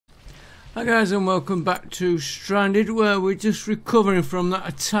Hi guys, and welcome back to Stranded, where we're just recovering from that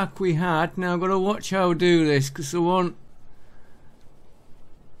attack we had. Now I've got to watch how I do this, because I want...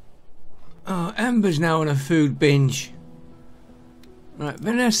 Oh, Ember's now on a food binge. Right,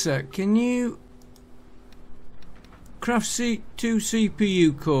 Vanessa, can you craft two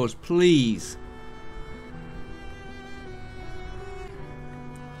CPU cores, please?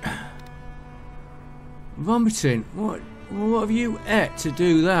 Vomiting? What have you ate to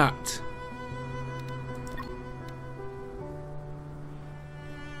do that?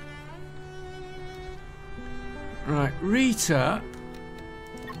 Right, Rita,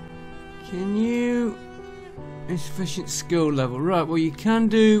 can you... Insufficient skill level. Right, well you can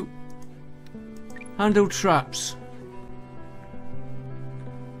do... Handle traps.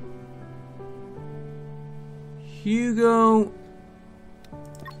 Hugo...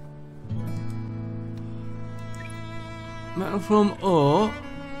 Metal from ore.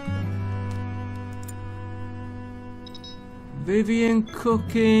 Vivian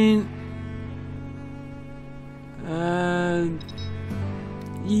cooking.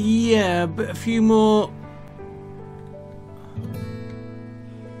 Yeah, but a few more.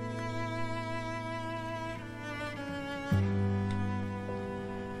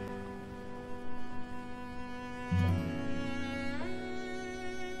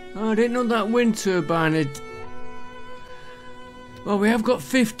 Oh, I didn't know that wind turbine had... Well, we have got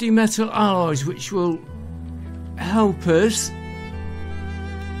 50 metal alloys, which will help us.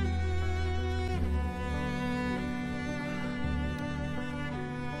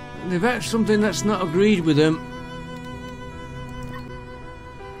 They've had something that's not agreed with them.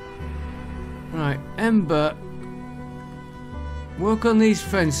 Right, Ember, work on these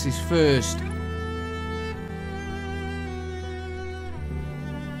fences first.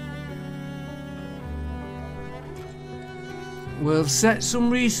 We'll set some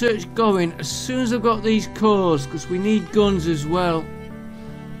research going as soon as I've got these cores, because we need guns as well.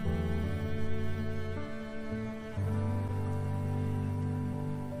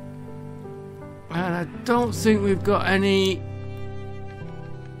 And I don't think we've got any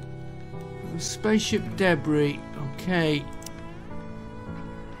spaceship debris. Okay.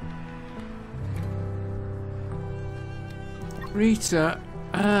 Rita,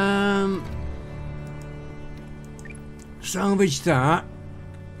 salvage that.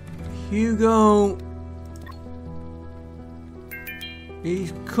 Hugo,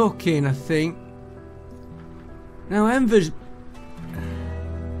 he's cooking, I think. Now Ember's...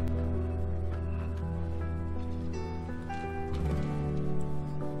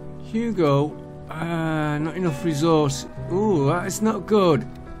 Hugo, not enough resource. Ooh, that is not good.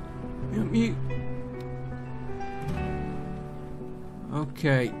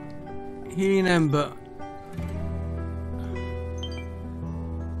 Okay, healing Ember.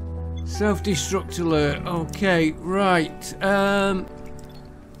 Self-destruct alert. Okay, right.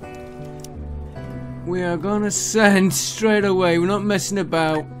 We are gonna send straight away. We're not messing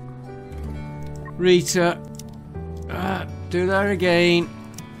about. Rita, do that again.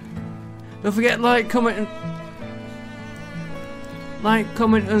 Don't forget like, comment,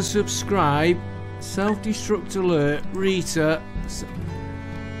 and subscribe. Self-destruct alert. Rita.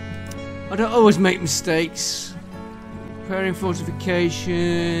 I don't always make mistakes. Preparing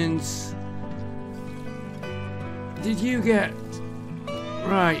fortifications. Did you get...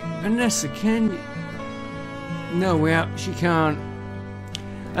 Right, Vanessa, can you... No, she can't.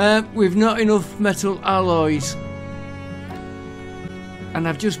 We've not enough metal alloys. And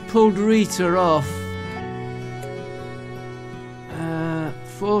I've just pulled Rita off.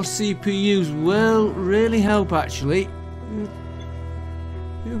 4 CPUs will really help, actually.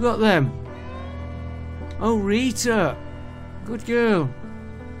 Who got them? Oh, Rita. Good girl.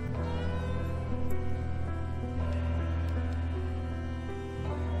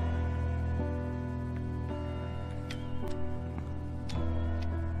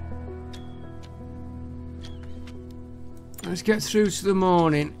 Let's get through to the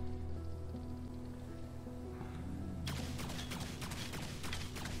morning.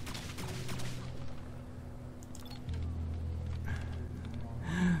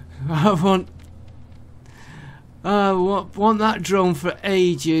 I want that drone for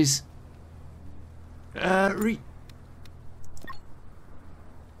ages. Go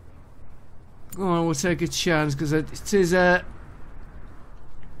on, we'll take a chance, because it is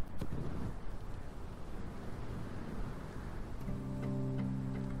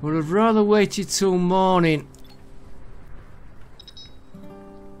would have rather waited till morning.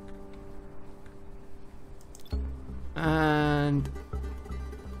 And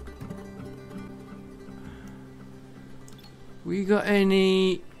we got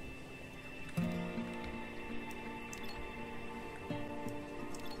any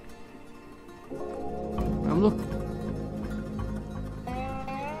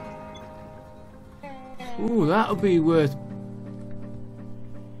that'll be worth...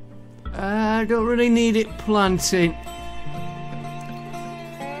 I don't really need it planting.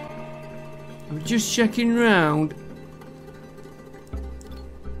 I'm just checking round.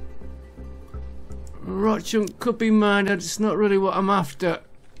 Rock chunk could be mine, it's not really what I'm after.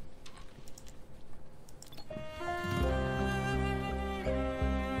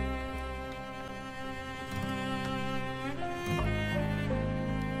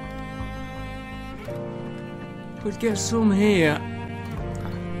 Could get some here.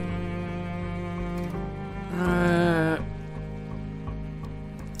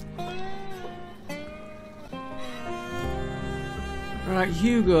 Right,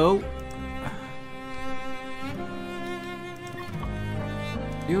 Hugo.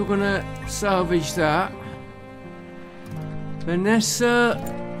 You're gonna salvage that. Vanessa,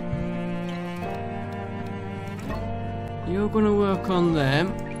 you're gonna work on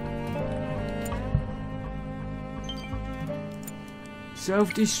them.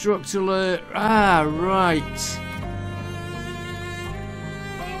 Self-destruct alert. Ah, right.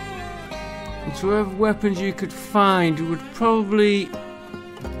 And so whatever weapons you could find would probably...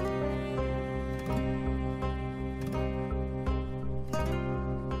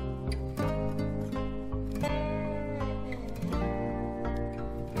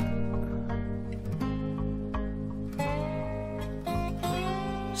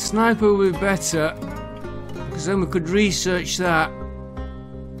 Sniper would be better, because then we could research that.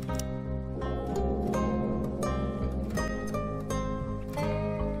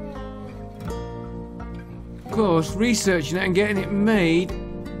 Of course, researching it and getting it made.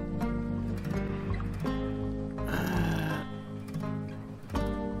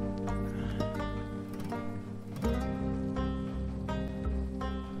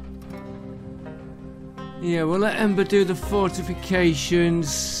 Yeah, we'll let Ember do the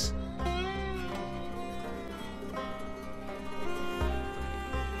fortifications.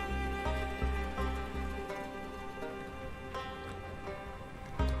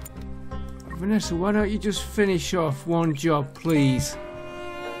 Vanessa, why don't you just finish off one job, please?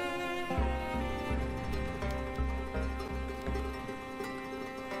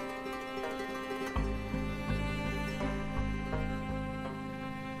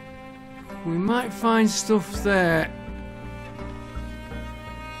 We might find stuff there.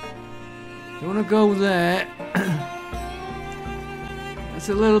 Don't want to go there. That's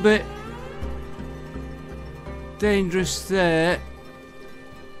a little bit dangerous there.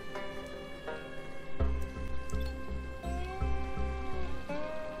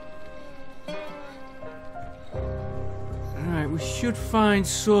 Alright, we should find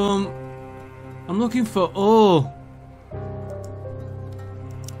some... I'm looking for ore.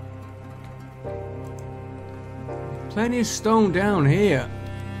 Plenty of stone down here.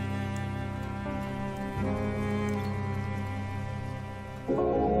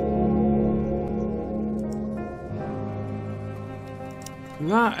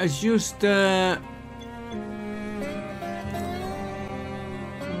 That is just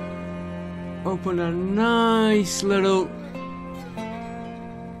open a nice little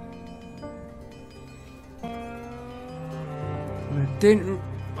I didn't.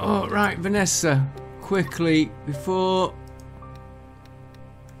 Oh right, Vanessa, quickly before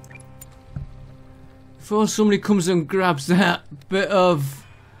somebody comes and grabs that bit of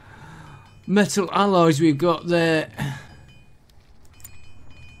metal alloys we've got there.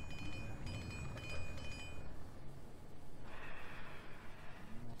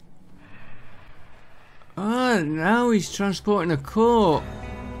 Ah, now he's transporting a core.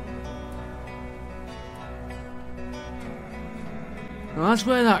 Well, that's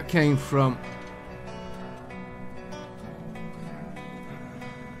where that came from.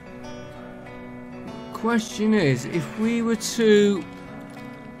 Question is, if we were to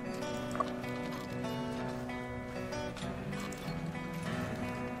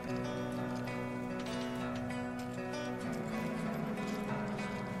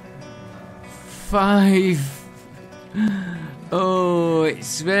oh,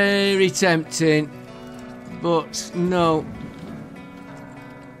 it's very tempting, but no.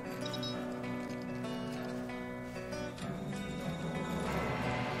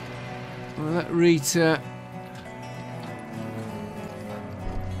 Well, let Rita.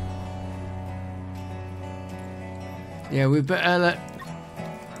 Yeah, we better let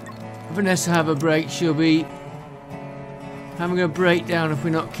Vanessa have a break. She'll be having a breakdown if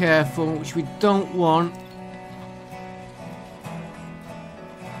we're not careful, which we don't want.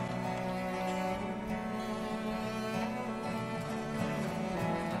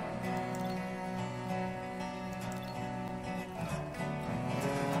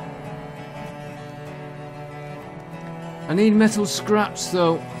 I need metal scraps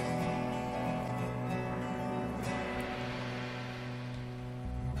though.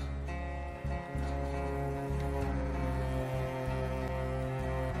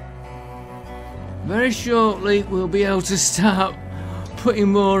 Very shortly we'll be able to start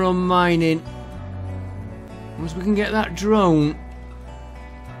putting more on mining. Once we can get that drone.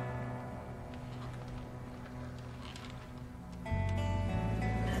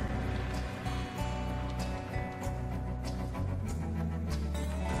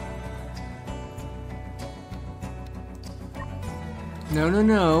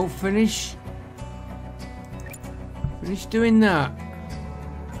 No, finish doing that.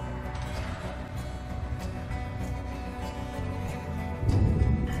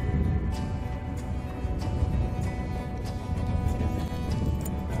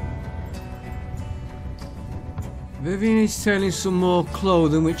 Vivian is selling some more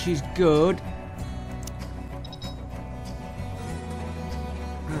clothing, which is good.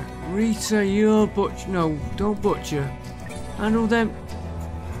 Rita, you're butcher. No, don't butcher. Handle them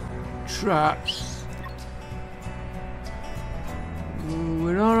traps.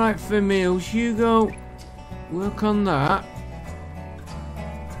 We're alright for meals. Hugo, work on that.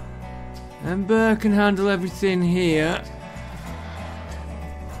 Ember can handle everything here.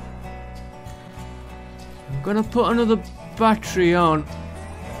 I'm gonna put another battery on.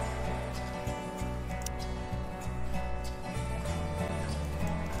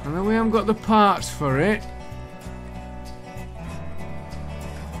 And then we haven't got the parts for it.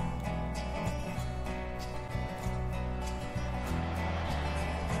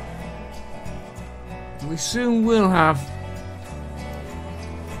 We soon will have.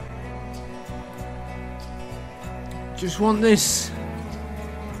 Just want this.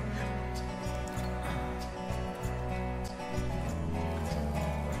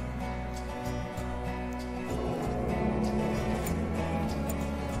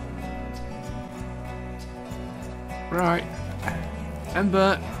 Right.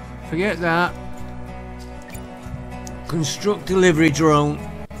 Ember, forget that. Construct delivery drone.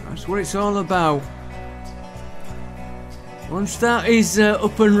 That's what it's all about. Once that is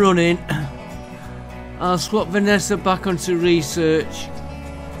up and running, I'll swap Vanessa back onto research.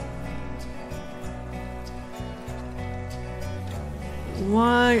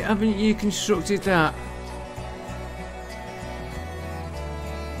 Why haven't you constructed that?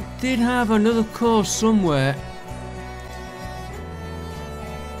 It did have another course somewhere.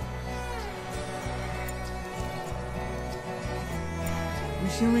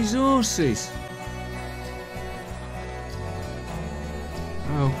 Missing resources.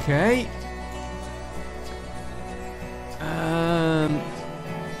 Okay.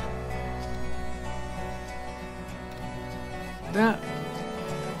 That.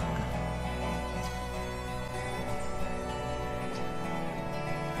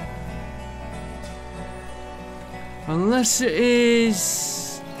 Unless it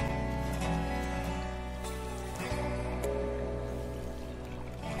is.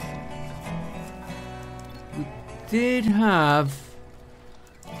 We did have.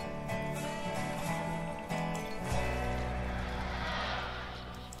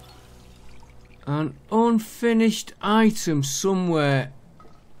 An unfinished item somewhere.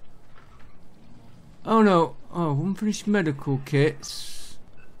 Oh no. Oh, unfinished medical kits.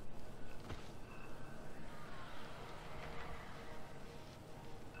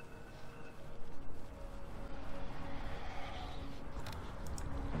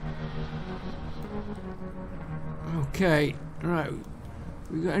 Okay. Right.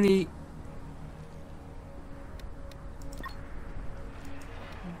 We got any...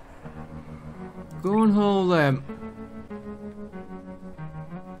 Go and haul them.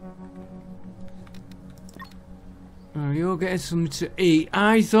 Oh, you're getting something to eat.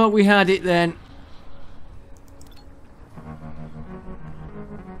 I thought we had it then.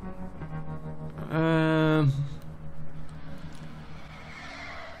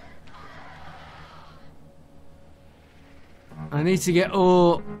 I need to get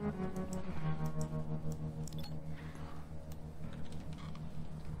ore.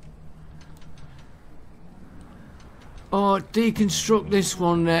 Or deconstruct this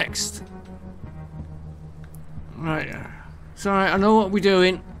one next. Right. It's alright, I know what we're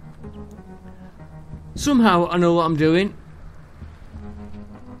doing. Somehow I know what I'm doing.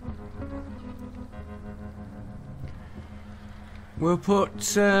 We'll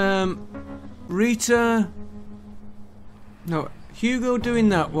put Rita. No, Hugo doing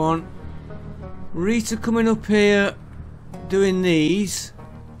that one. Rita coming up here doing these.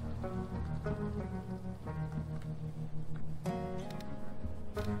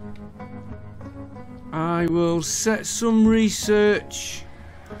 I will set some research.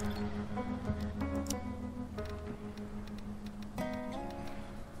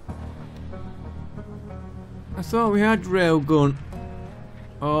 I thought we had railgun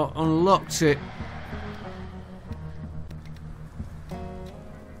or unlocked it.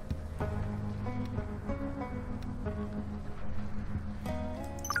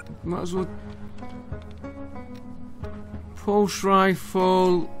 Might as well. Pulse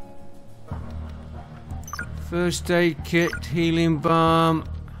rifle, first aid kit, healing balm.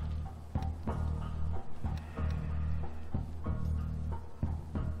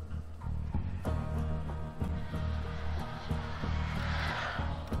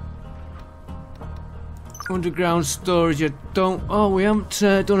 Underground storage. I don't. Oh, we haven't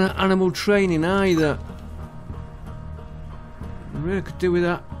done animal training either. I really could do with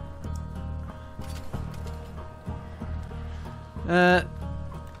that.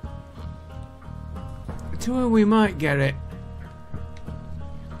 To where we might get it.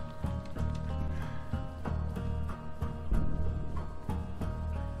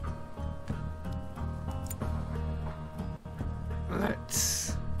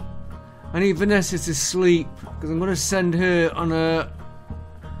 I need Vanessa to sleep because I'm going to send her on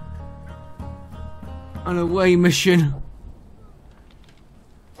a way mission.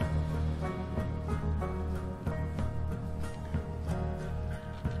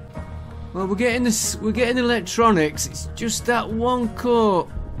 Well, we're getting this. We're getting electronics. It's just that one core.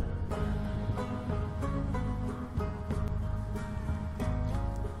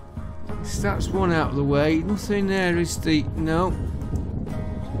 So that's one out of the way. Nothing there is the no.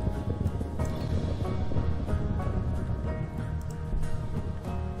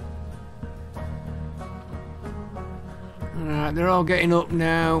 Alright, they're all getting up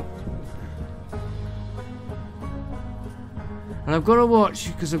now. And I've got to watch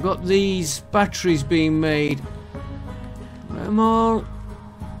because I've got these batteries being made. Let them all.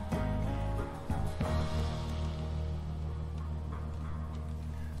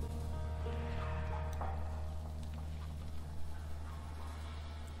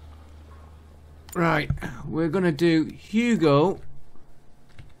 Right, we're going to do Hugo.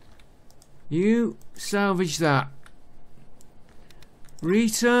 You salvage that.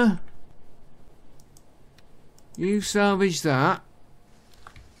 Rita, you salvage that.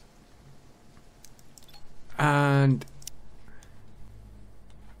 And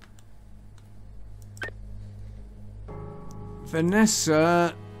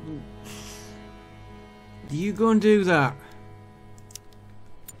Vanessa, you go and do that.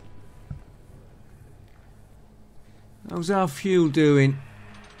 How's our fuel doing?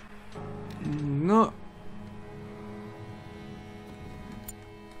 Not.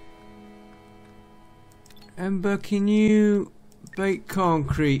 Ember, can you bake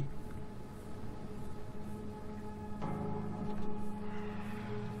concrete?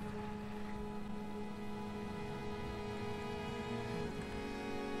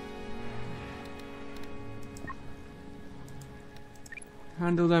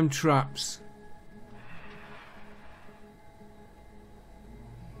 Handle them traps.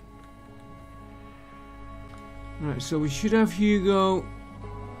 Right, so we should have Hugo.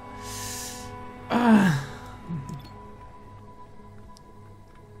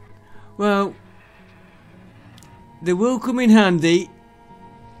 Well, they will come in handy.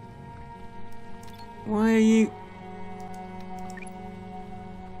 Why are you?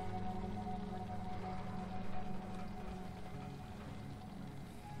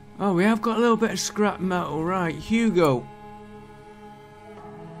 Oh, we have got a little bit of scrap metal, right? Hugo.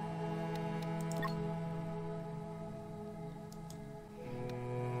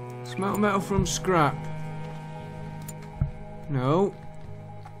 Scrap metal from scrap. No.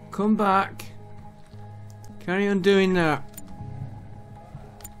 Come back. Carry on doing that.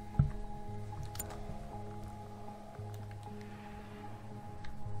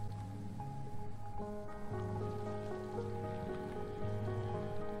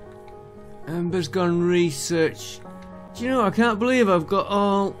 Ember's gone research. Do you know, I can't believe I've got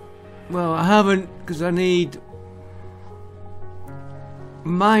all. Well, I haven't because I need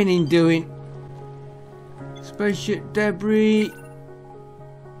mining doing. Spaceship debris.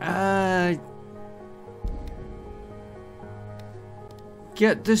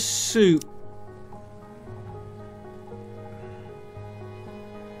 Get the suit.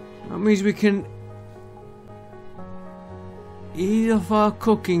 That means we can ease off our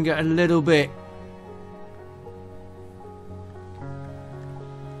cooking a little bit.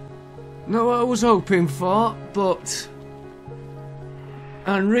 Not what I was hoping for, but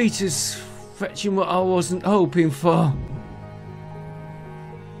and Rita's fetching what I wasn't hoping for.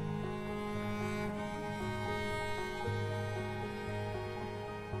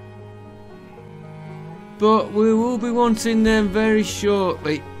 but we will be wanting them very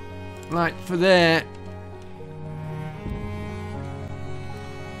shortly. Like for there.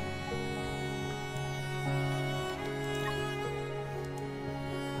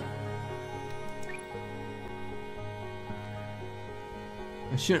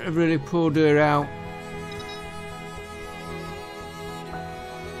 I shouldn't have really pulled her out.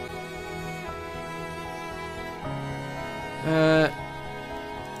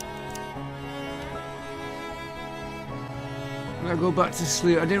 I'll go back to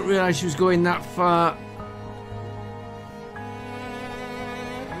sleep. I didn't realise she was going that far.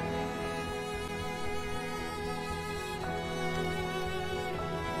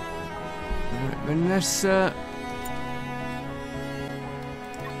 Right, Vanessa.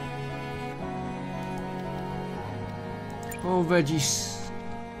 All veggies.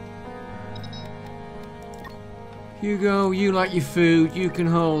 Hugo, you like your food. You can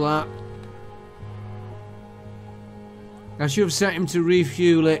hold that. I should have set him to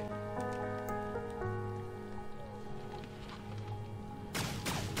refuel it.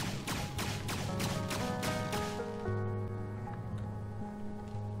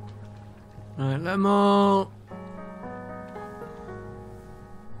 Right, let them all.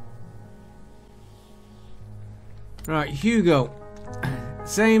 Right, Hugo.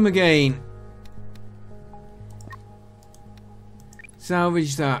 Same again.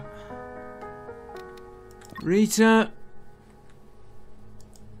 Salvage that. Rita.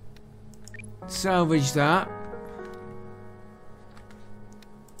 Salvage that.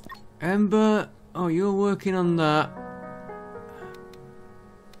 Ember. Oh, you're working on that.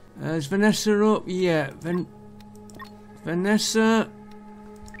 Is Vanessa up? Yeah. Vanessa.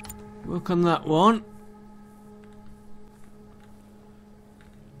 Work on that one.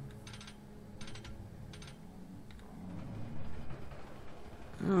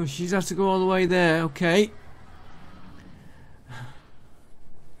 Oh, she's had to go all the way there. Okay.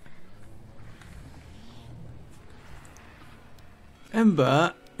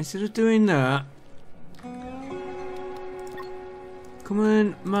 Ember, instead of doing that, come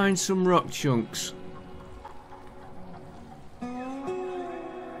and mine some rock chunks. I'm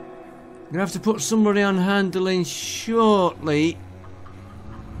gonna have to put somebody on handling shortly.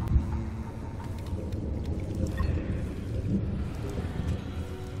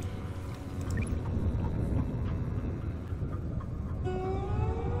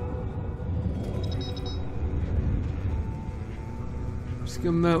 It's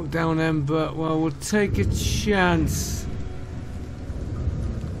gonna melt down Ember. Well, we'll take a chance.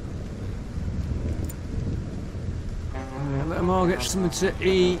 Let them all get something to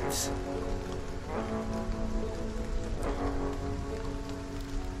eat.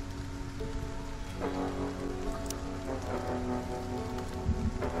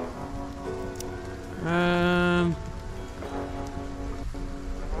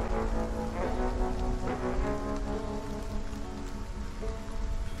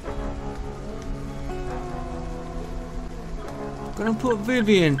 Gonna put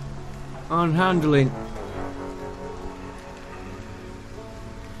Vivian on handling.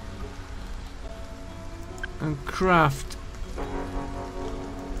 And craft.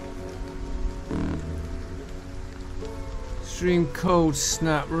 Extreme cold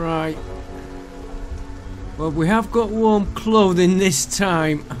snap, right. Well, we have got warm clothing this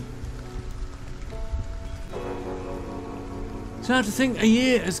time. It's hard to think a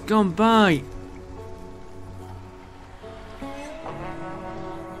year has gone by.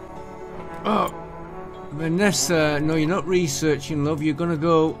 Oh, Vanessa, no, you're not researching, love. You're gonna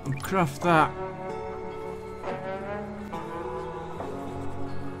go and craft that.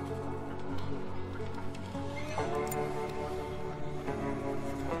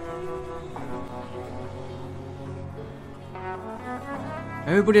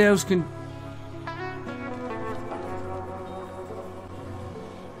 Everybody else can.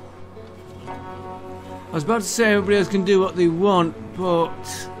 I was about to say everybody else can do what they want,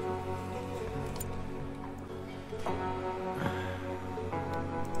 but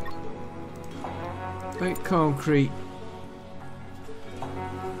bit concrete.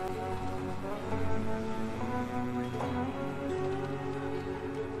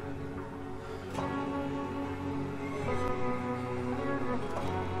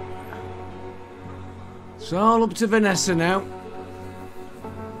 It's all up to Vanessa now.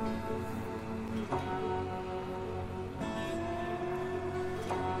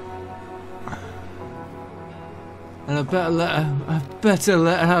 And I better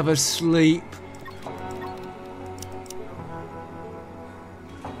let her have a sleep.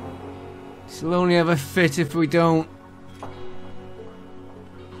 She'll only have a fit if we don't.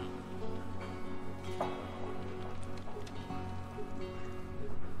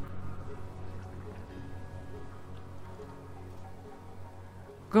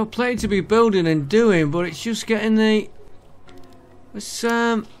 Got plenty to be building and doing, but it's just getting the... Let's,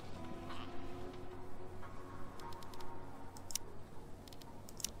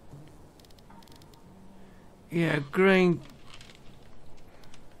 yeah, grain...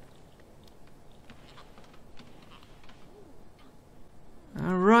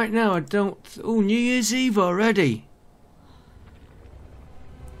 right now I don't... Oh, New Year's Eve already.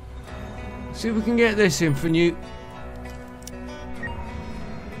 See if we can get this in for New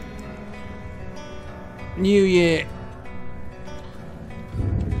Year.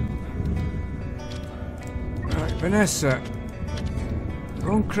 Right, Vanessa,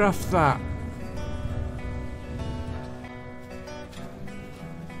 go and craft that.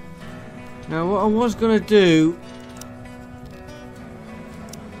 Now what I was going to do...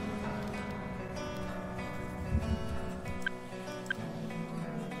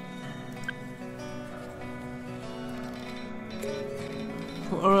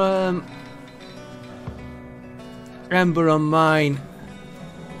 Ember on mine,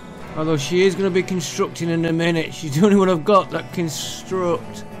 although she is going to be constructing in a minute. She's the only one I've got that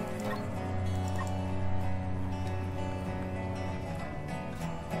construct.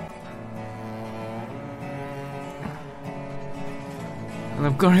 And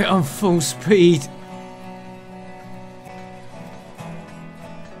I've got it on full speed.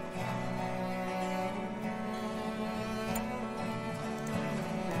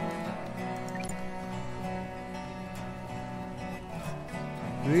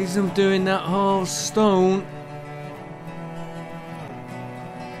 The reason I'm doing that whole stone,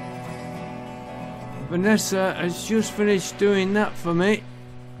 Vanessa has just finished doing that for me.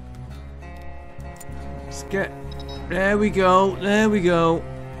 Let's get... There we go, there we go.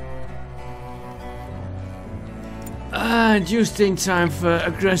 Ah, just in time for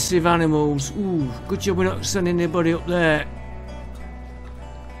aggressive animals. Ooh, good job we're not sending anybody up there.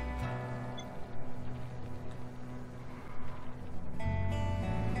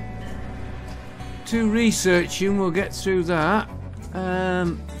 To researching, we'll get through that.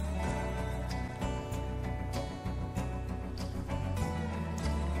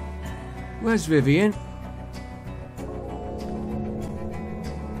 Where's Vivian?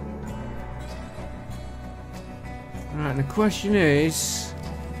 Right, the question is...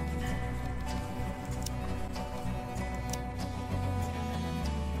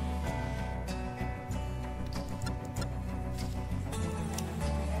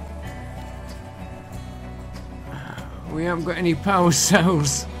 we haven't got any power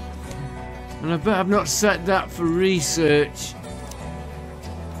cells. And I bet I've not set that for research.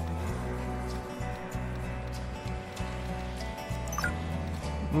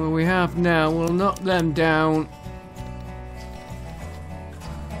 Well, we have now. We'll knock them down.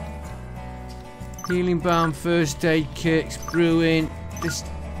 Healing balm, first aid kits, brewing,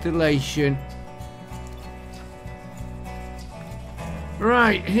 distillation.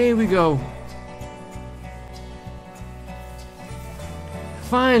 Right, here we go.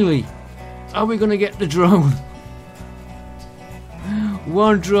 Finally, are we going to get the drone?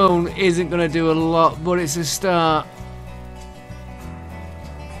 One drone isn't going to do a lot, but it's a start.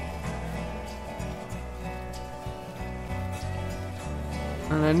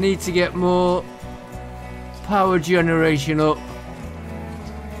 And I need to get more power generation up.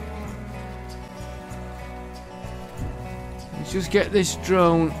 Let's just get this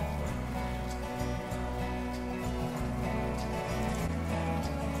drone.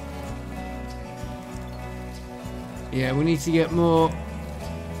 Yeah, we need to get more.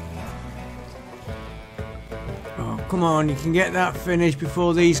 Oh, come on, you can get that finished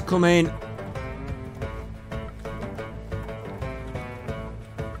before these come in.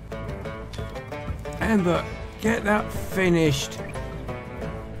 Ember, get that finished.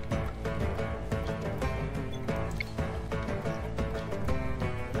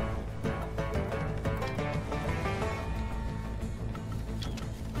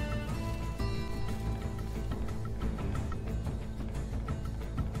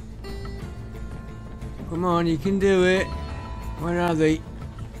 Come on, you can do it. Where are they?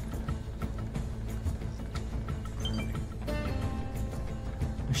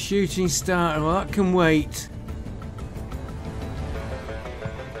 A shooting starter, well that can wait.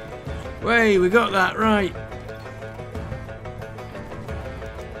 Wait, we got that right.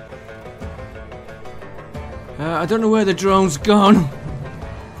 I don't know where the drone's gone.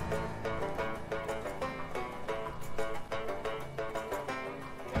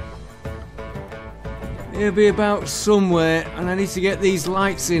 He'll be about somewhere, and I need to get these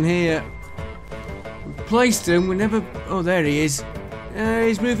lights in here. We placed him, we never... Oh, there he is.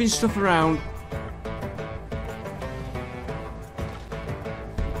 He's moving stuff around.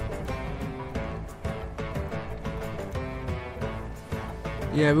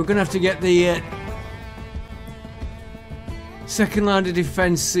 Yeah, we're going to have to get the second line of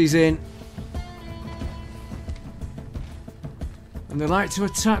defences in. And they like to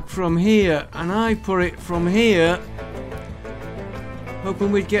attack from here, and I put it from here,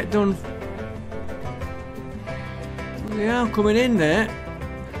 hoping we'd get done. They are coming in there.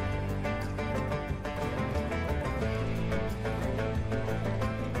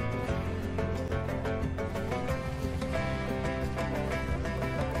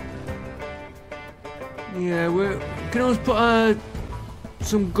 Yeah, we can always put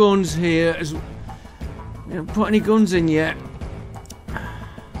some guns here. As we haven't put any guns in yet.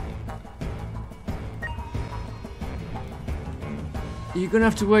 You're gonna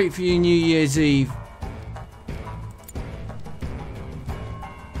have to wait for your New Year's Eve.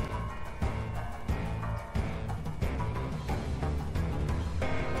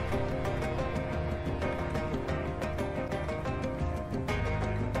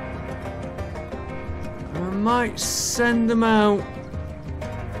 I might send them out.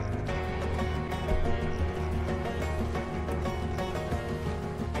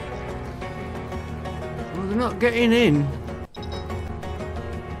 Well, they're not getting in.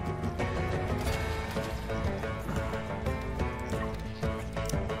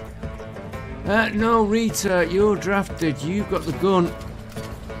 No, Rita, you're drafted. You've got the gun.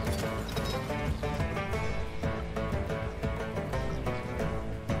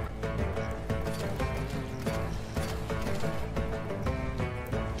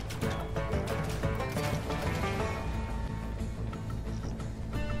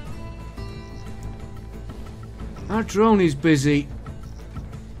 Our drone is busy.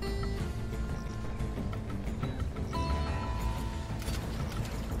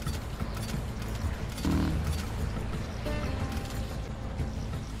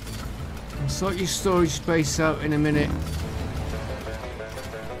 Sort your storage space out in a minute.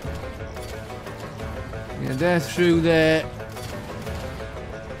 Yeah, they're through there.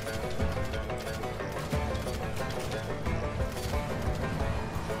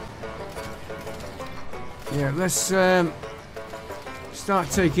 Yeah, let's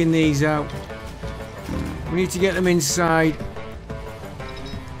start taking these out. We need to get them inside.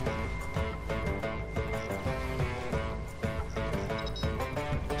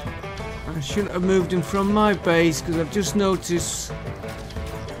 I shouldn't have moved them from my base because I've just noticed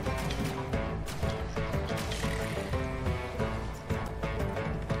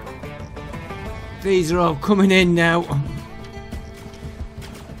these are all coming in now.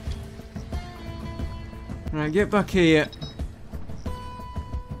 Right, get back here.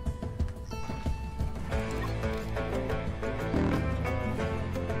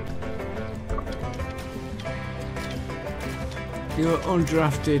 You're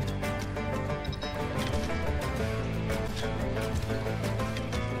undrafted.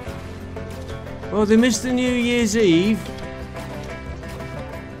 Oh, they missed the New Year's Eve.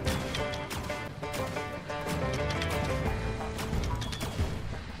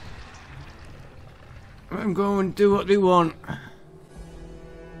 Let them go and do what they want.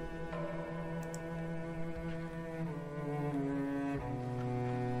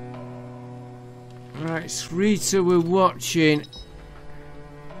 Right, Rita, we're watching.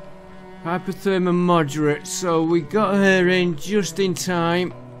 Hypothermia moderate, so we got her in just in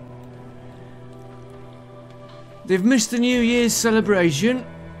time. They've missed the New Year's celebration,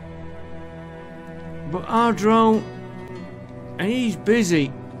 but our drone, and he's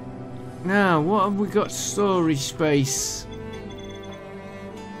busy. Now, what have we got? Storage space.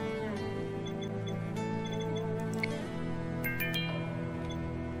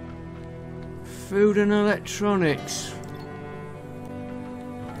 Food and electronics.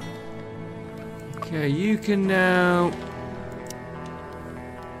 Okay, you can now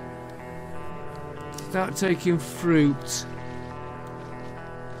start taking fruit.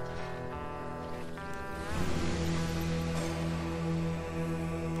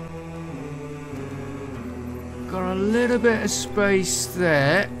 Got a little bit of space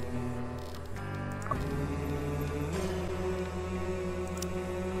there.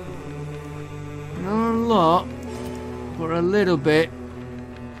 Not a lot, but a little bit.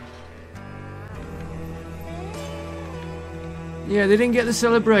 Yeah, they didn't get the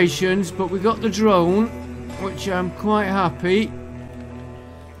celebrations, but we got the drone, which I'm quite happy.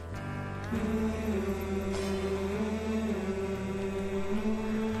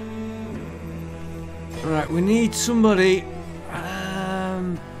 Right, we need somebody.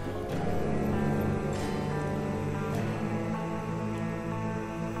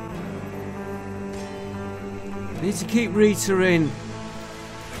 Need to keep Rita in.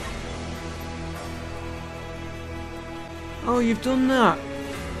 Oh, you've done that.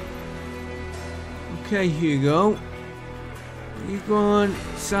 Okay, Hugo. You go and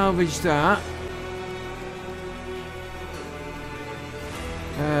salvage that.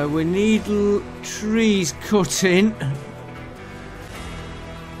 We need trees cutting.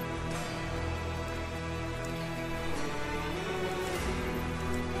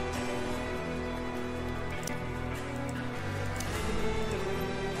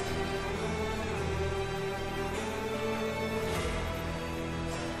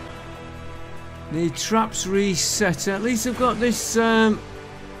 Need traps reset. At least I've got this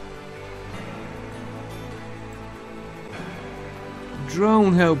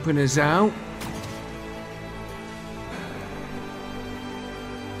drone helping us out.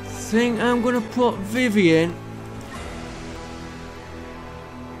 Think I'm gonna put Vivian.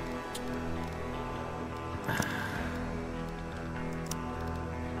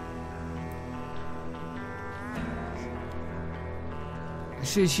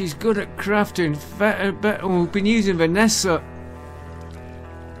 See, she's good at crafting. Better. We've been using Vanessa,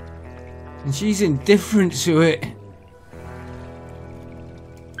 and she's indifferent to it.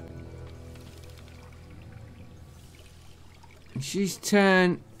 She's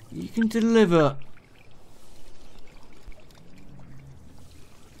 10. You can deliver.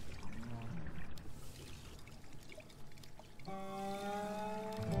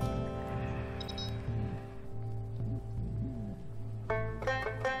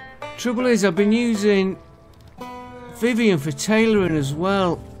 Trouble is, I've been using Vivian for tailoring as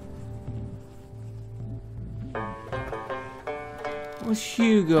well. What's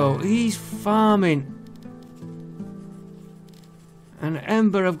Hugo? He's farming. And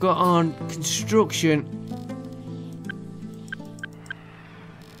Ember I've got on construction.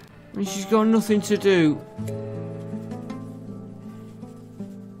 And she's got nothing to do.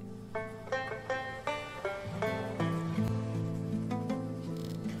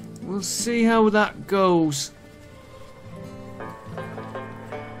 We'll see how that goes.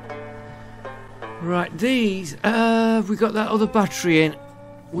 Right, these, we got that other battery in.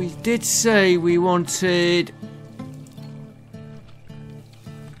 We did say we wanted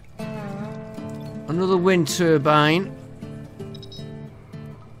another wind turbine.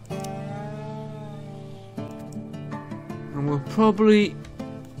 And we'll probably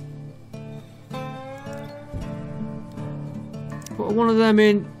put one of them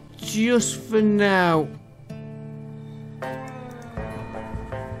in just for now.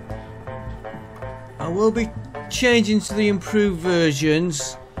 I will be changing to the improved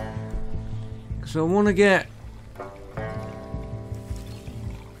versions because I want to get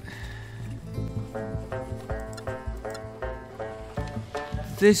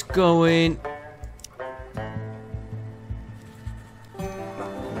this going.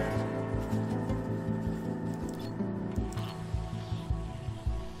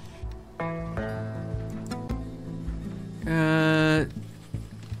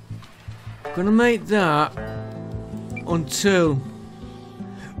 Gonna make that until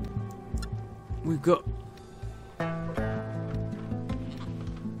we've got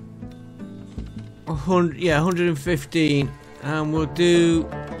 100, yeah, 115, and we'll do,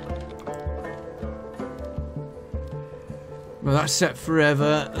 well, that's set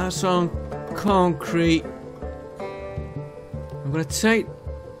forever. That's on concrete. I'm gonna take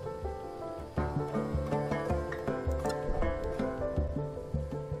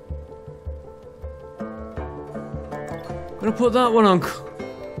gonna put that one on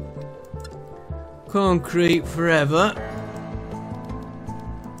concrete forever.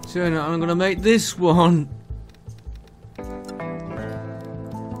 So now I'm gonna make this one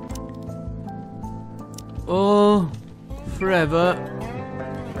all forever.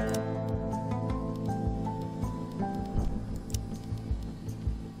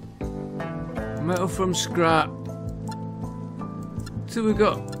 Metal from scrap. So we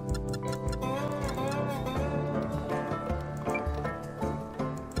got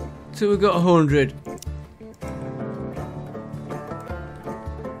till we got 100.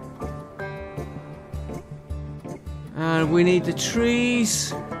 And we need the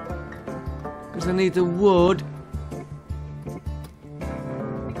trees because I need the wood.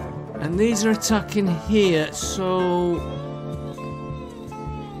 And these are attacking here, so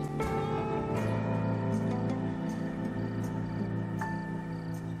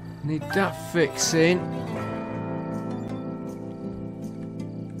need that fixing.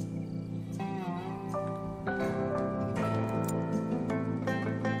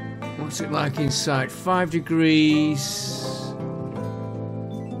 What's it like inside? 5 degrees.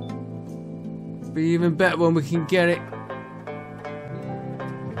 Be even better when we can get it.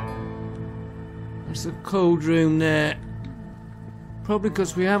 There's the cold room there. Probably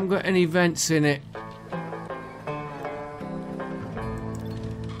because we haven't got any vents in it.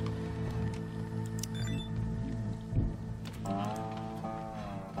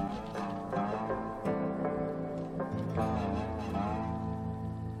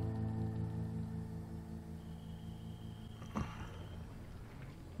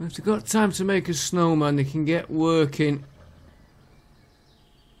 If they've got time to make a snowman, they can get working.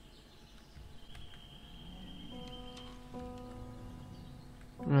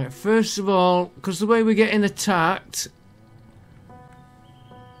 Right, first of all, because the way we're getting attacked...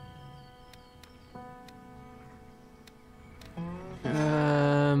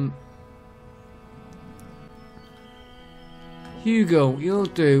 Hugo, you'll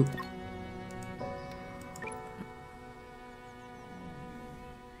do.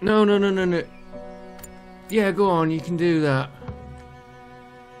 No. Yeah, go on, you can do that.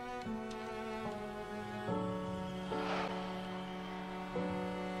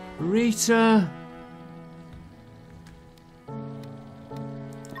 Rita.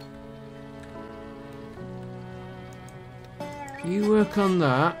 You work on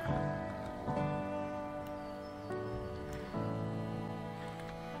that.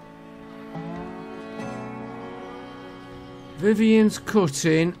 Vivian's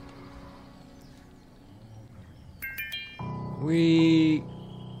cutting. We've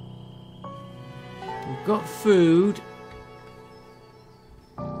got food.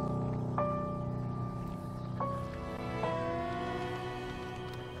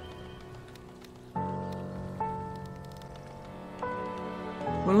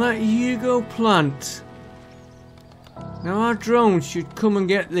 We'll let you go plant. Now our drones should come and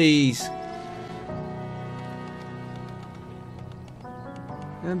get these.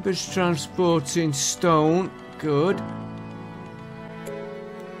 Ember's transporting stone. Good.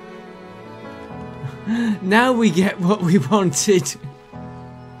 Now we get what we wanted.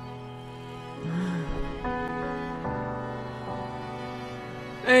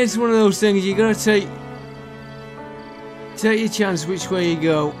 It's one of those things you gotta take your chance which way you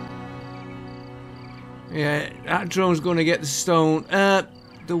go. Yeah, that drone's gonna get the stone. The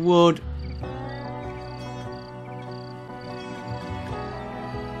wood.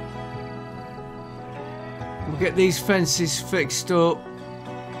 We'll get these fences fixed up.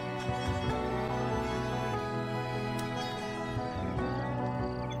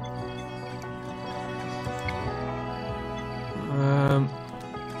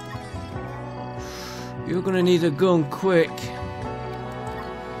 You're gonna need a gun quick.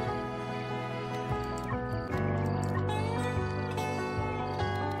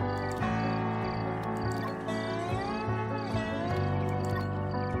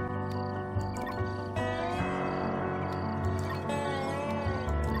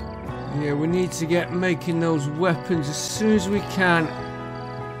 Yeah, we need to get making those weapons as soon as we can.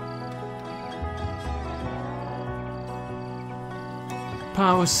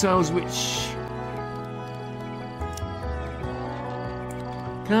 Power cells, which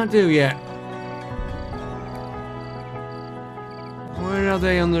can't do yet. Where are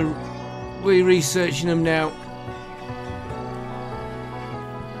they on the... We're researching them now.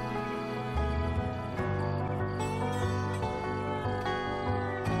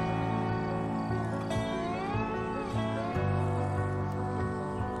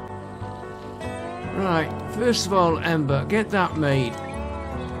 Right, first of all, Ember, get that made.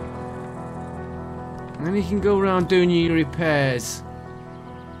 And then you can go around doing your repairs.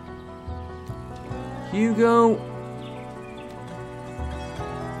 Hugo.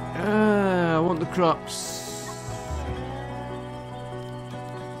 I want the crops.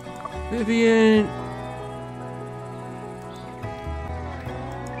 Vivian.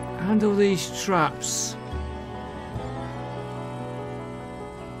 Handle these traps.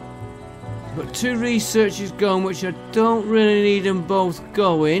 Got 2 researchers going, which I don't really need them both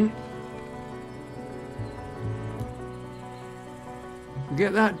going.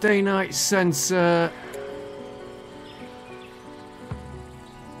 Get that day-night sensor.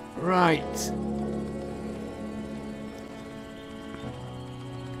 Right.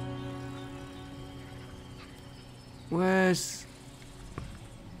 Where's...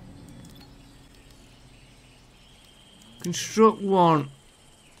 Construct 1.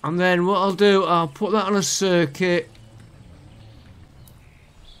 And then what I'll do, I'll put that on a circuit.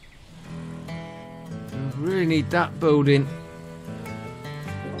 I really need that building.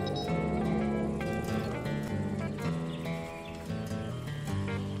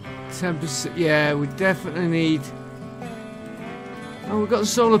 10%, yeah, we definitely need... Oh, we've got the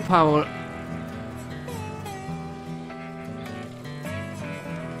solar power.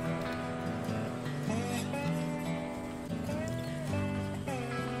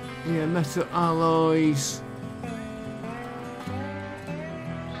 Yeah, metal alloys.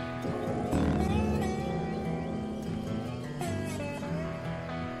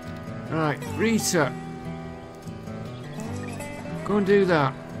 Right, Rita. Go and do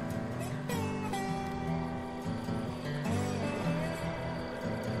that.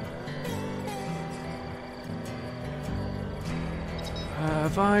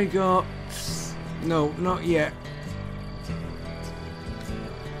 Have I got... No, not yet.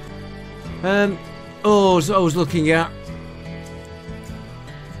 Oh, so I was looking at.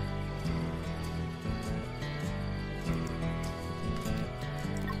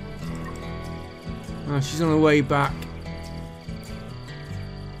 Oh, she's on her way back.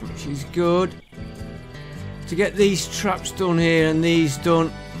 She's good. To get these traps done here and these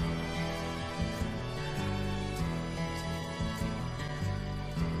done.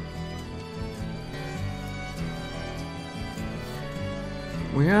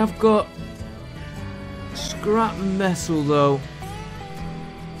 We have got scrap metal though.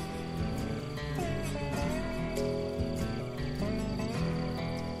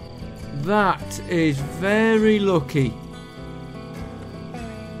 That is very lucky.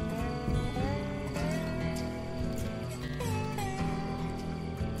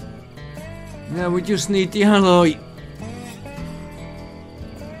 Now we just need the alloy.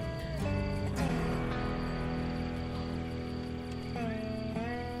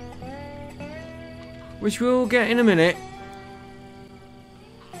 Which we'll get in a minute.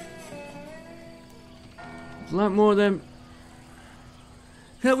 A lot more than...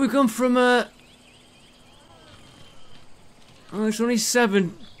 Yeah, we've gone from oh, it's only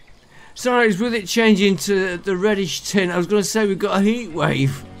 7. Sorry, it's with it changing to the reddish tint. I was going to say we've got a heat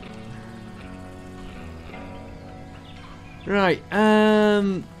wave. Right,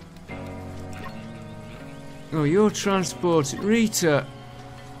 oh, you're transported. Rita,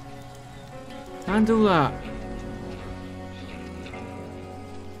 handle that.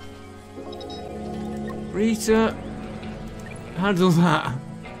 Rita, handle that.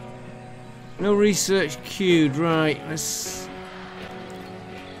 No research queued. Right, let's...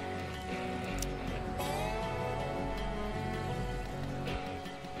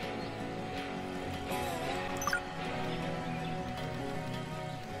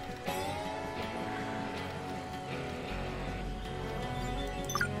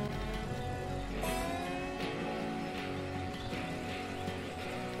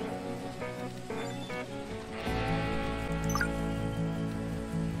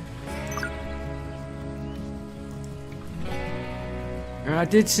 I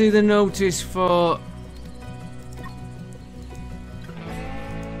did see the notice for...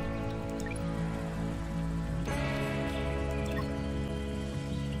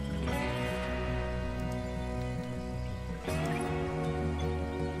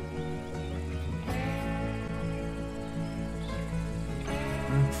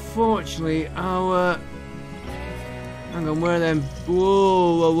 Unfortunately, our... Hang on, where are them?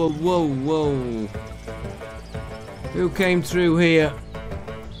 Whoa, whoa, whoa, whoa, whoa. Who came through here?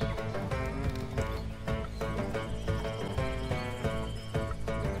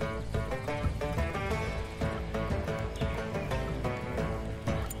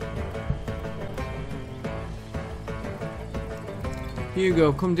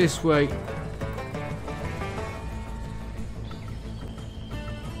 Hugo, come this way.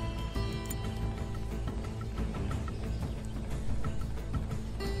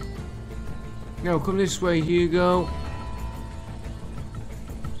 No, come this way, Hugo.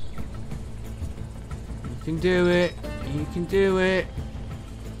 You can do it. You can do it.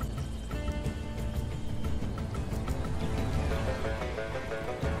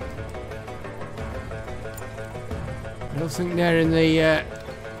 I don't think they're in the...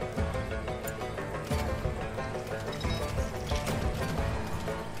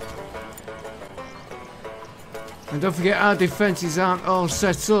 And don't forget our defences aren't all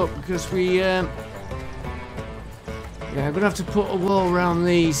set up because we... Yeah, I'm going to have to put a wall around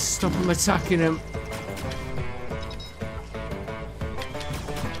these, stop them attacking them.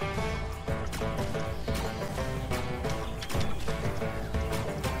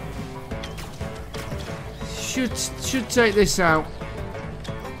 Should take this out.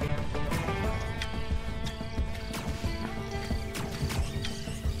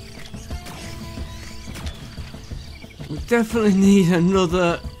 We definitely need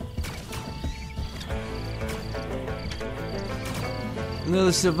another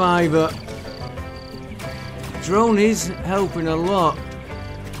survivor. Drone is helping a lot.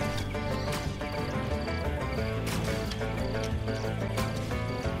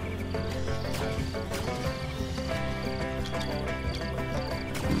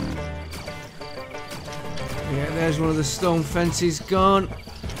 Yeah, there's one of the stone fences gone.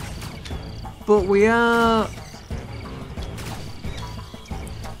 But we are...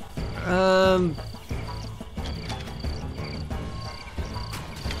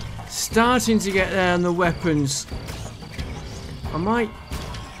 starting to get there on the weapons. I might...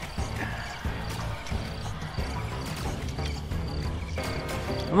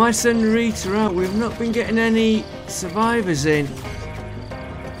 I might send Rita out. We've not been getting any survivors in.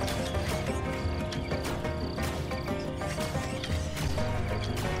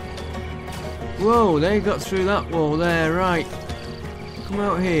 Whoa, they got through that wall there, right. Come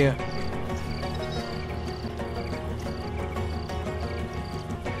out here.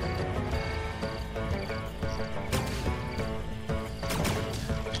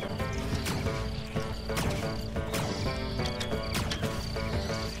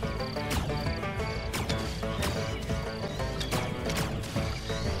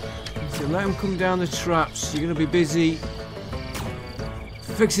 So let them come down the traps. You're going to be busy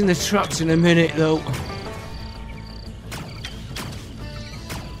fixing the traps in a minute though.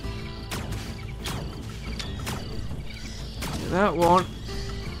 That one.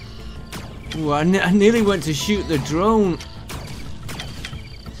 Ooh, I nearly went to shoot the drone.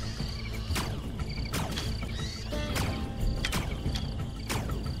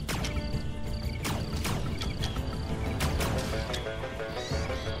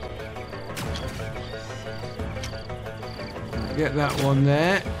 Get that one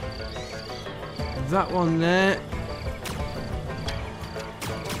there. That one there.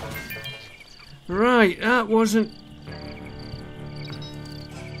 Right, that wasn't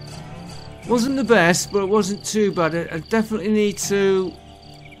the best, but it wasn't too bad. I definitely need to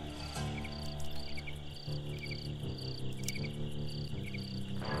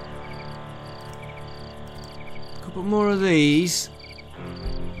a couple more of these.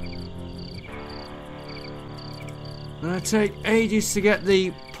 Gonna take ages to get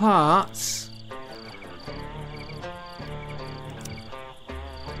the parts.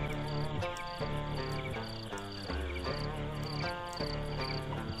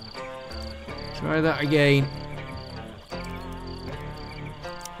 Try that again.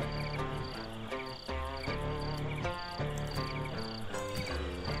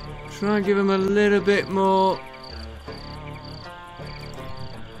 Try and give him a little bit more.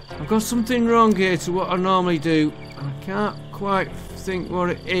 I've got something wrong here to what I normally do. I can't quite think what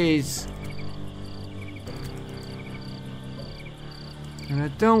it is. And I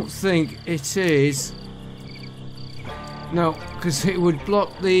don't think it is. No, because it would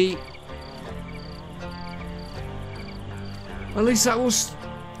block the... At least that will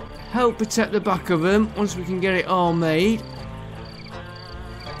help protect the back of them. Once we can get it all made,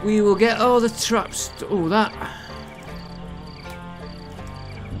 we will get all the traps. Oh, that...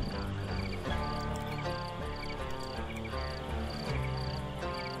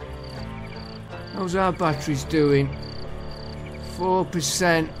 How's our batteries doing?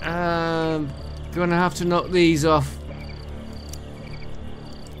 4%. Gonna have to knock these off.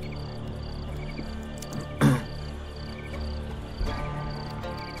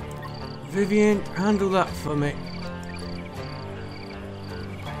 Vivian, handle that for me.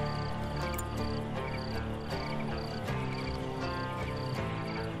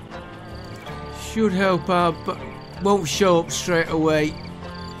 Should help our, but won't show up straight away.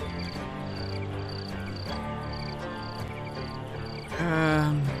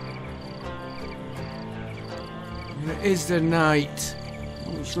 It is the night.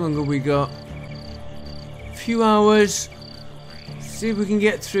 How much longer we got? A few hours. See if we can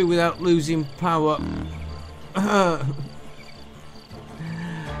get through without losing power. I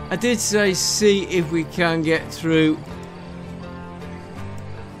did say see if we can get through.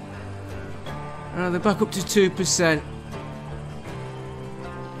 They're back up to 2%.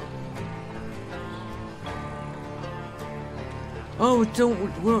 Oh,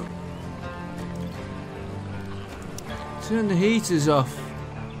 we'll turn the heaters off.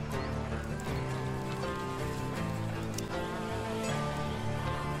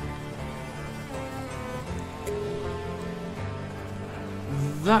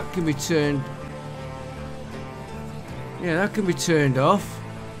 That can be turned. Yeah, that can be turned off.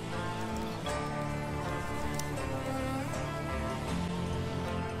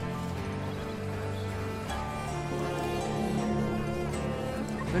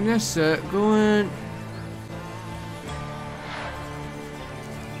 Vanessa, go and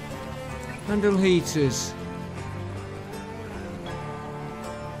handle heaters.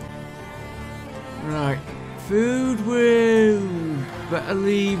 Right, food will better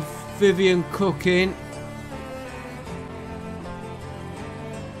leave Vivian cooking.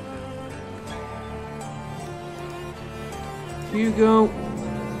 Hugo,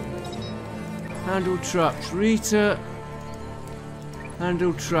 handle traps. Rita,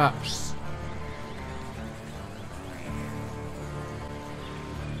 handle traps.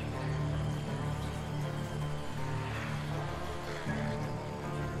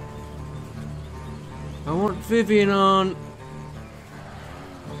 I want Vivian on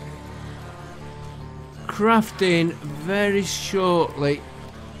crafting very shortly.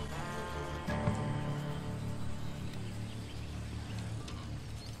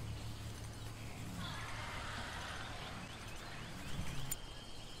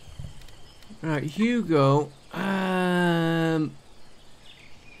 Right, Hugo.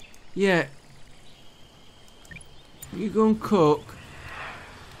 Yeah. You go and cook.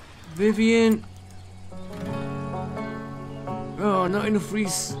 Vivian. Oh, not enough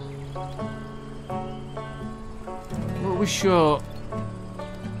What was short?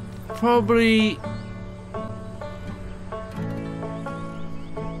 Probably.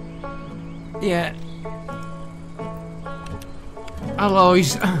 Yeah.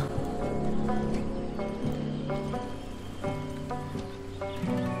 Alloys.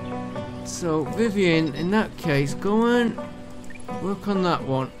 So, Vivian, in that case, go and work on that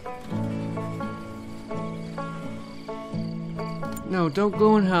one. No, don't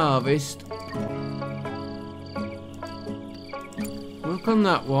go and harvest. Work on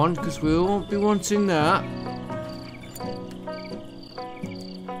that one, because we won't be wanting that.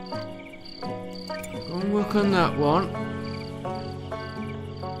 Go and work on that one.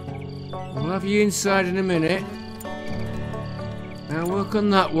 We'll have you inside in a minute. Now work on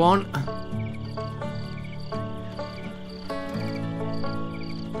that one.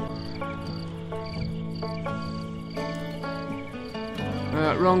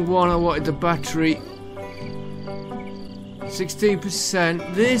 Wrong one, I wanted the battery.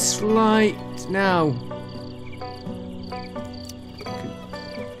 16%. This light now.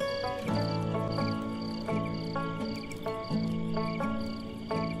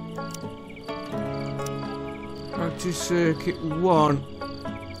 Active circuit 1.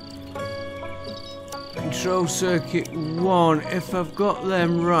 Control circuit 1. If I've got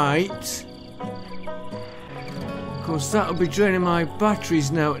them right. Of course, that'll be draining my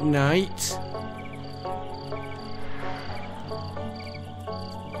batteries now at night.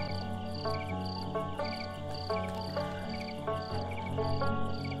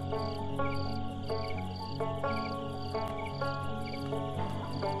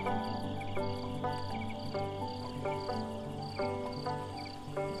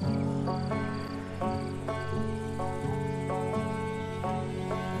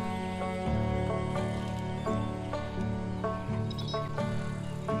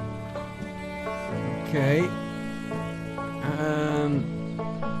 Okay.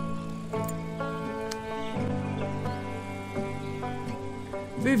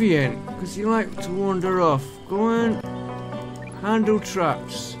 Vivian, because you like to wander off, go and handle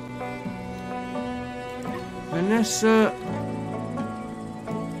traps. Vanessa,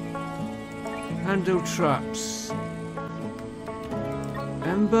 handle traps.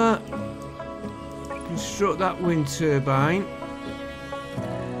 Ember, construct that wind turbine.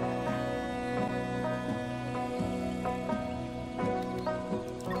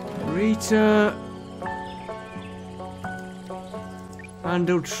 Rita,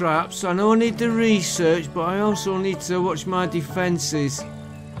 handle traps. I know I need the research, but I also need to watch my defences.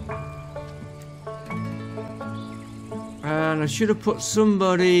 And I should have put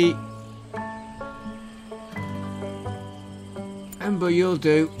somebody. Ember, you'll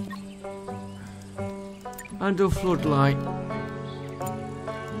do. Handle floodlight.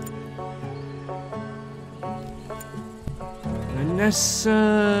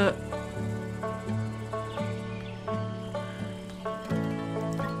 Vanessa.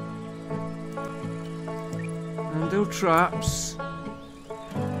 Handle traps.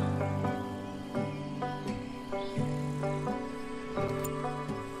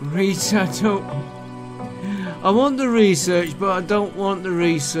 Rita, I want the research, but I don't want the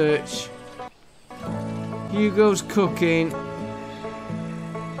research. Hugo's cooking.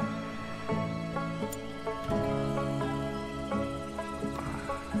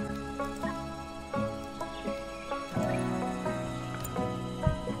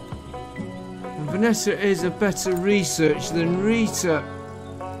 And Vanessa is a better researcher than Rita.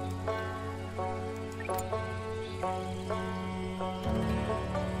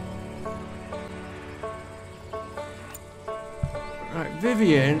 Right,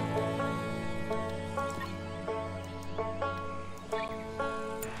 Vivian.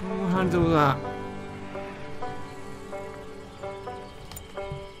 We'll handle that.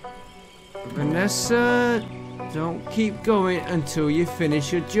 Vanessa, don't keep going until you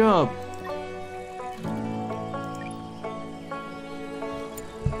finish your job.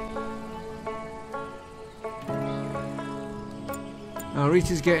 Now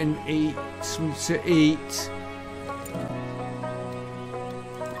Rita's getting something to eat.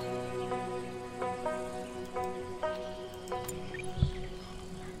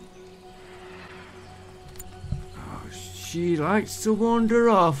 She likes to wander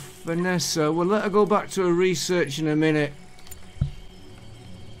off, Vanessa. We'll let her go back to her research in a minute.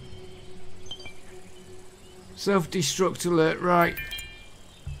 Self-destruct alert, right.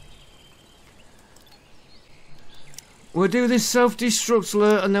 We'll do this self-destruct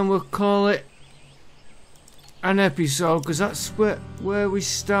alert and then we'll call it an episode, because that's where we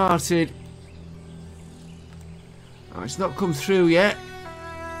started. Oh, it's not come through yet.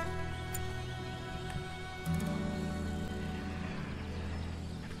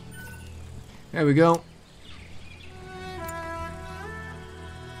 There we go.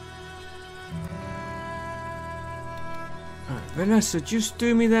 Right, Vanessa, just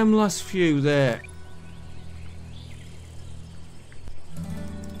do me them last few there.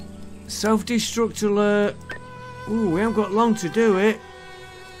 Self-destruct alert. Ooh, we haven't got long to do it.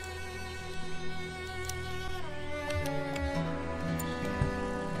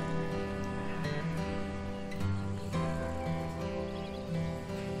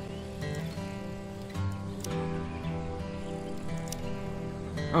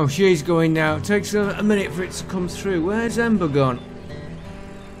 Oh, she's going now. It takes a minute for it to come through. Where's Ember gone?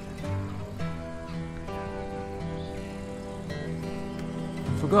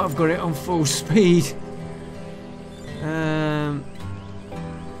 I forgot I've got it on full speed. Well,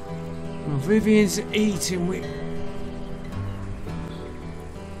 Vivian's eating.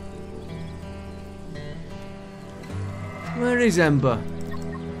 Where is Ember?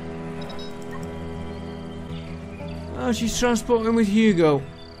 Oh, she's transporting with Hugo.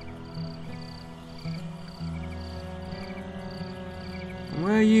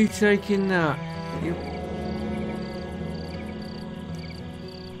 Where are you taking that?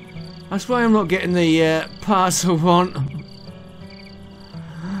 That's why I'm not getting the parts I want.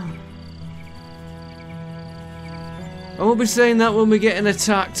 I won't be saying that when we're getting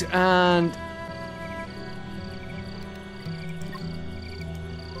attacked and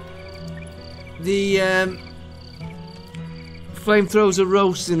the flamethrowers are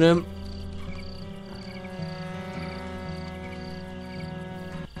roasting them.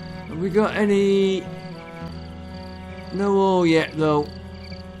 Have we got any? No ore yet though.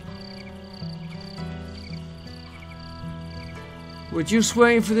 We're just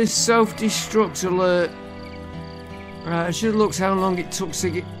waiting for this self-destruct alert. Right, I should have looked how long it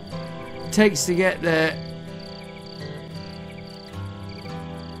takes to get there.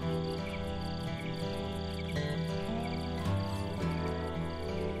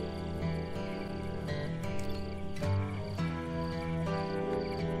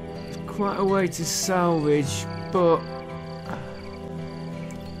 It's quite a way to salvage, but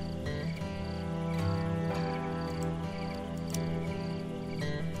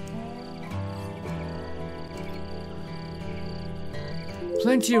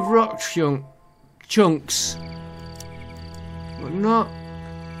plenty of rock chunks, but not.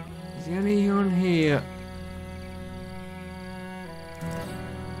 Is there any on here?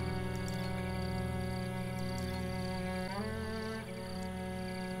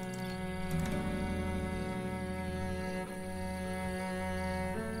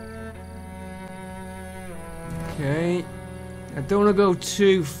 Okay, I don't want to go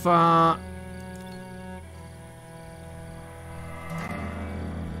too far.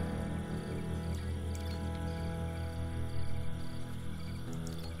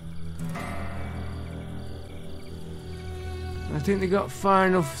 I think they got far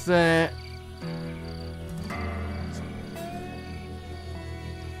enough there.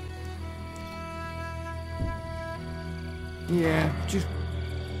 Yeah, just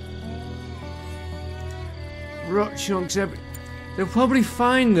rock chunks. They'll probably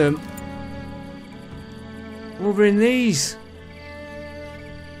find them over in these.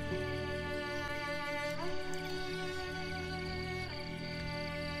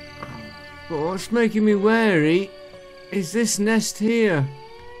 But what's making me wary is this nest here.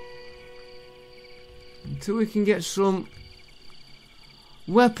 Until we can get some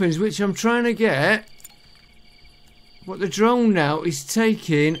weapons, which I'm trying to get. What the drone now is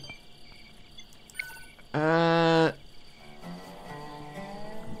taking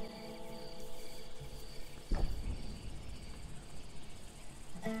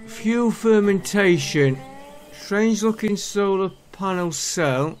fuel fermentation, strange looking solar panel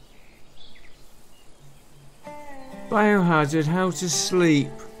cell, biohazard, how to sleep.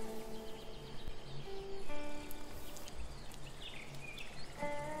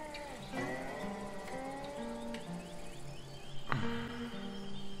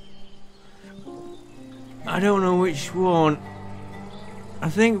 I don't know which one. I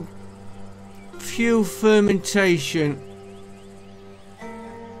think fuel fermentation.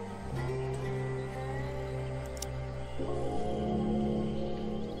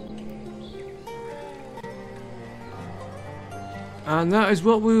 And that is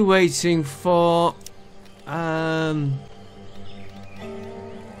what we were waiting for.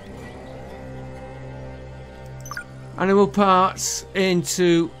 Animal parts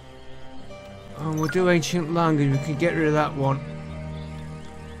into... And we'll do ancient language. We can get rid of that one.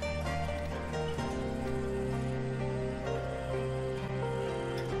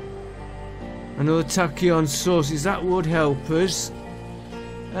 Another tachyon sources. That would help us.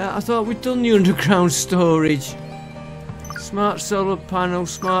 I thought we'd done the underground storage. Smart solar panel,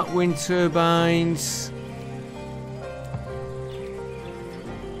 smart wind turbines.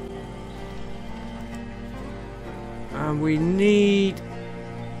 And we need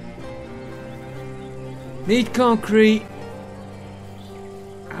concrete.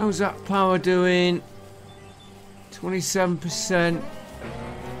 How's that power doing? 27%.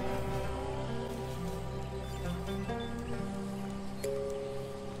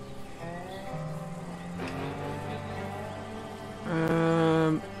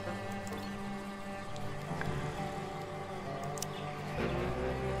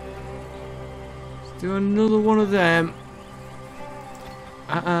 Let's do another one of them.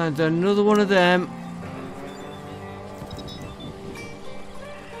 And another one of them.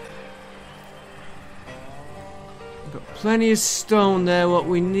 Got plenty of stone there, what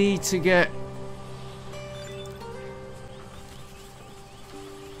we need to get.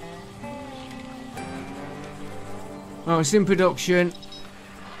 Oh, it's in production.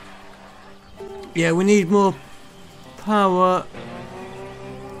 Yeah, we need more power.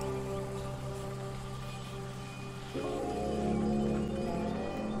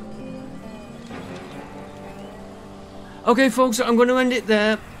 Okay, folks, I'm going to end it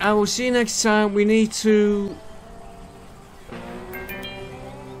there. I will see you next time. We need to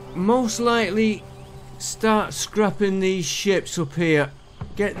most likely start scrapping these ships up here.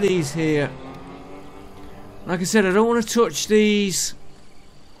 Get these here. Like I said, I don't want to touch these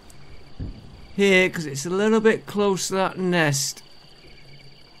here because it's a little bit close to that nest.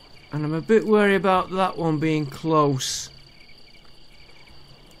 And I'm a bit worried about that one being close.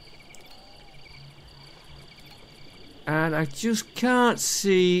 And I just can't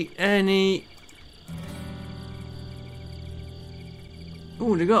see any...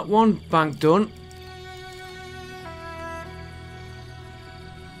 Oh, they got one bank done.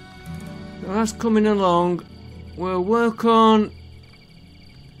 So that's coming along. We'll work on...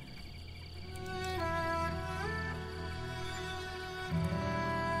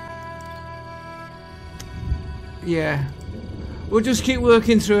 Yeah. We'll just keep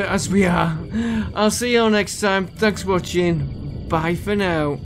working through it as we are. I'll see you all next time. Thanks for watching. Bye for now.